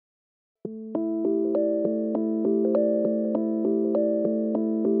The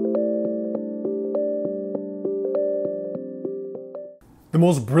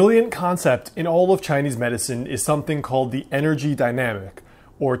most brilliant concept in all of Chinese medicine is something called the energy dynamic,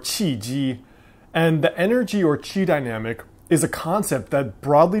 or qi ji. And the energy or qi dynamic is a concept that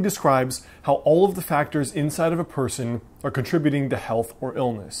broadly describes how all of the factors inside of a person are contributing to health or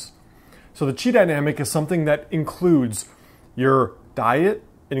illness. So the qi dynamic is something that includes your diet,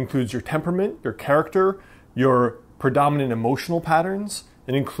 it includes your temperament, your character, your predominant emotional patterns,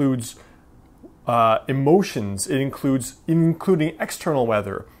 it includes emotions, it includes including external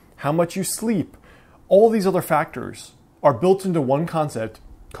weather, how much you sleep. All these other factors are built into one concept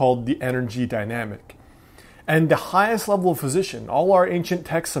called the energy dynamic. And the highest level of physician, all our ancient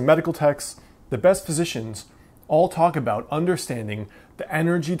texts and medical texts, the best physicians all talk about understanding the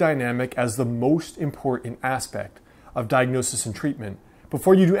energy dynamic as the most important aspect of diagnosis and treatment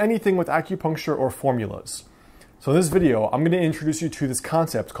before you do anything with acupuncture or formulas. So in this video, I'm going to introduce you to this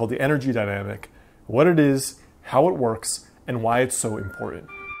concept called the energy dynamic, what it is, how it works, and why it's so important.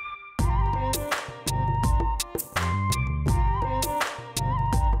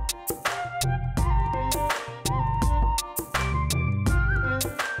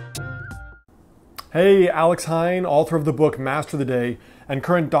 Hey, Alex Heyne, author of the book Master the Day and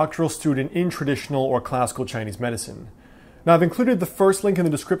current doctoral student in traditional or classical Chinese medicine. Now, I've included the first link in the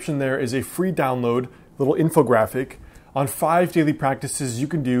description. There is a free download, little infographic, on 5 daily practices you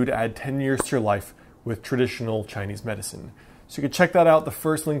can do to add 10 years to your life with traditional Chinese medicine. So you can check that out, the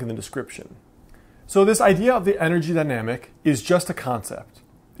first link in the description. So this idea of the energy dynamic is just a concept.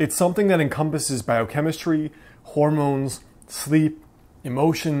 It's something that encompasses biochemistry, hormones, sleep,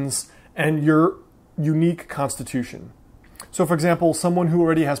 emotions, and your unique constitution. So for example, someone who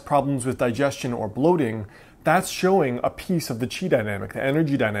already has problems with digestion or bloating, that's showing a piece of the qi dynamic, the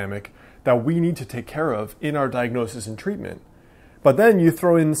energy dynamic, that we need to take care of in our diagnosis and treatment. But then you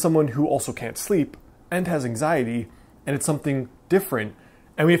throw in someone who also can't sleep and has anxiety, and it's something different,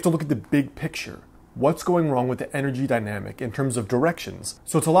 and we have to look at the big picture. What's going wrong with the energy dynamic in terms of directions?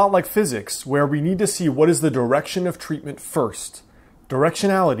 So it's a lot like physics, where we need to see what is the direction of treatment first.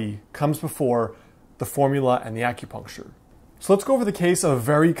 Directionality comes before the formula and the acupuncture. So let's go over the case of a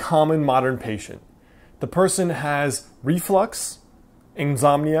very common modern patient. The person has reflux,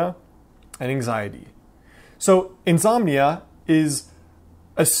 insomnia, and anxiety. So insomnia is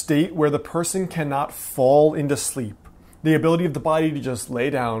a state where the person cannot fall into sleep. The ability of the body to just lay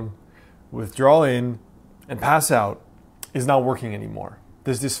down, withdraw in, and pass out is not working anymore.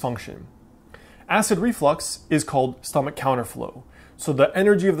 There's dysfunction. Acid reflux is called stomach counterflow. So the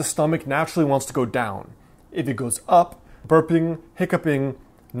energy of the stomach naturally wants to go down. If it goes up, burping, hiccuping,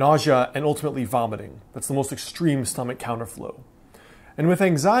 nausea, and ultimately vomiting. That's the most extreme stomach counterflow. And with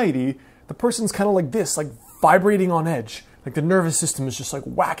anxiety, the person's kind of like this, like vibrating on edge. Like the nervous system is just like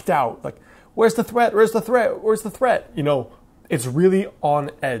whacked out. Like, where's the threat? Where's the threat? Where's the threat? You know, it's really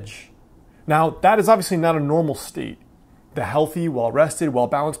on edge. Now, that is obviously not a normal state. The healthy, well-rested,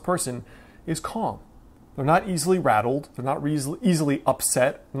 well-balanced person is calm. They're not easily rattled. They're not easily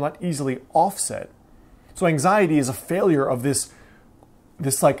upset. They're not easily offset. So anxiety is a failure of this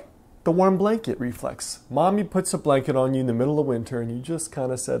like the warm blanket reflex. Mommy puts a blanket on you in the middle of winter and you just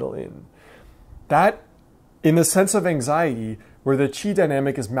kind of settle in. That, in the sense of anxiety, where the qi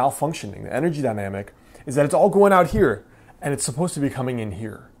dynamic is malfunctioning, the energy dynamic, is that it's all going out here and it's supposed to be coming in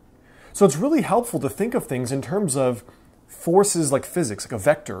here. So it's really helpful to think of things in terms of forces like physics, like a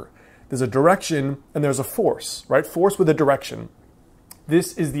vector. There's a direction and there's a force, right? Force with a direction.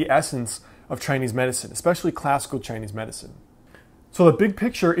 This is the essence of Chinese medicine, especially classical Chinese medicine. So the big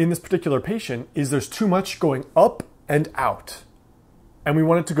picture in this particular patient is there's too much going up and out. And we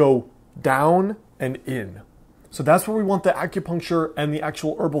want it to go down and in. So that's what we want the acupuncture and the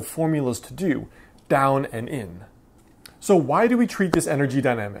actual herbal formulas to do, down and in. So why do we treat this energy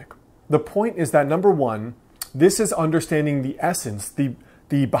dynamic? The point is that number one, this is understanding the essence, the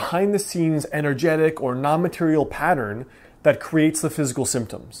behind the scenes energetic or non-material pattern that creates the physical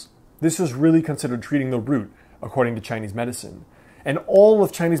symptoms. This is really considered treating the root according to Chinese medicine. And all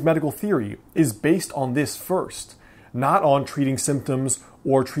of Chinese medical theory is based on this first, not on treating symptoms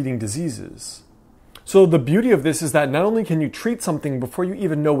or treating diseases. So the beauty of this is that not only can you treat something before you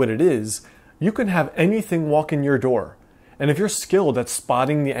even know what it is, you can have anything walk in your door. And if you're skilled at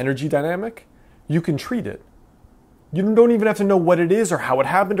spotting the energy dynamic, you can treat it. You don't even have to know what it is or how it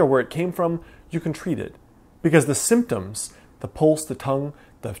happened or where it came from. You can treat it. Because the symptoms, the pulse, the tongue,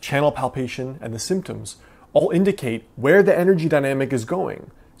 the channel palpation, and the symptoms all indicate where the energy dynamic is going.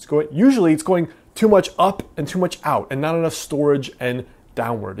 Usually it's going too much up and too much out and not enough storage and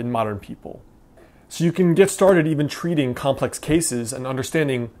downward in modern people. So you can get started even treating complex cases and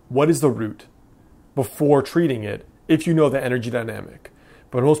understanding what is the root before treating it if you know the energy dynamic.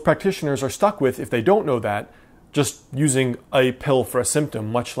 But most practitioners are stuck with, if they don't know that, just using a pill for a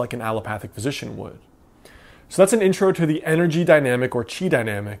symptom, much like an allopathic physician would. So that's an intro to the energy dynamic or qi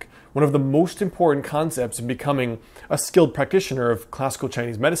dynamic, one of the most important concepts in becoming a skilled practitioner of classical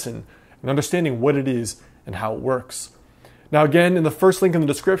Chinese medicine and understanding what it is and how it works. Now again, in the first link in the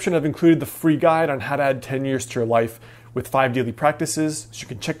description, I've included the free guide on how to add 10 years to your life with 5 daily practices. So you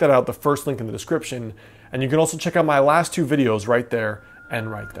can check that out, the first link in the description. And you can also check out my last 2 videos right there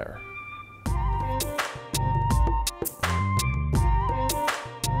and right there.